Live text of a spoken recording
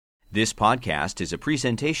This podcast is a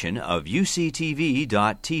presentation of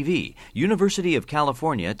UCTV.tv, University of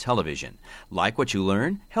California Television. Like what you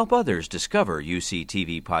learn? Help others discover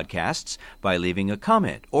UCTV podcasts by leaving a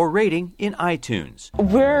comment or rating in iTunes.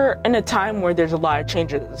 We're in a time where there's a lot of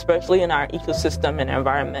changes, especially in our ecosystem and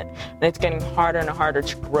environment, and it's getting harder and harder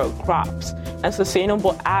to grow crops. And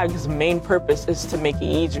sustainable ag's main purpose is to make it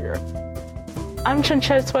easier. I'm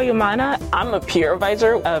Chanchez Yamana. I'm a peer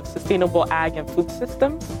advisor of Sustainable Ag and Food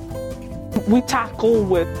Systems. We tackle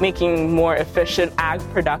with making more efficient ag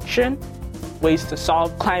production, ways to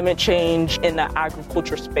solve climate change in the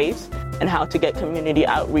agriculture space, and how to get community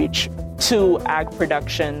outreach to ag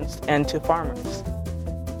productions and to farmers.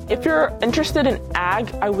 If you're interested in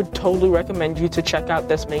ag, I would totally recommend you to check out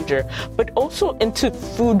this major, but also into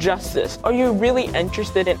food justice. Are you really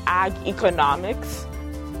interested in ag economics?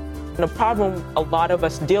 The problem a lot of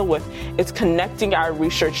us deal with is connecting our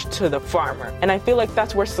research to the farmer. And I feel like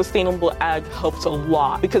that's where sustainable ag helps a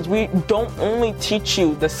lot, because we don't only teach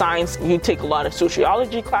you the science. You take a lot of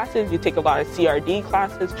sociology classes, you take a lot of CRD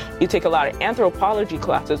classes, you take a lot of anthropology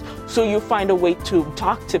classes, so you find a way to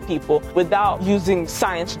talk to people without using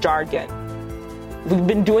science jargon. We've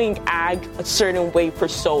been doing ag a certain way for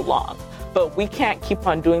so long, but we can't keep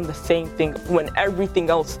on doing the same thing when everything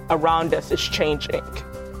else around us is changing.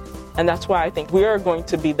 And that's why I think we are going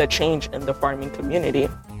to be the change in the farming community.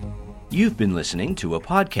 You've been listening to a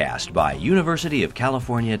podcast by University of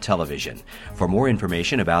California Television. For more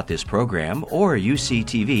information about this program or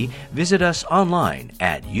UCTV, visit us online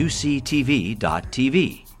at uctv.tv.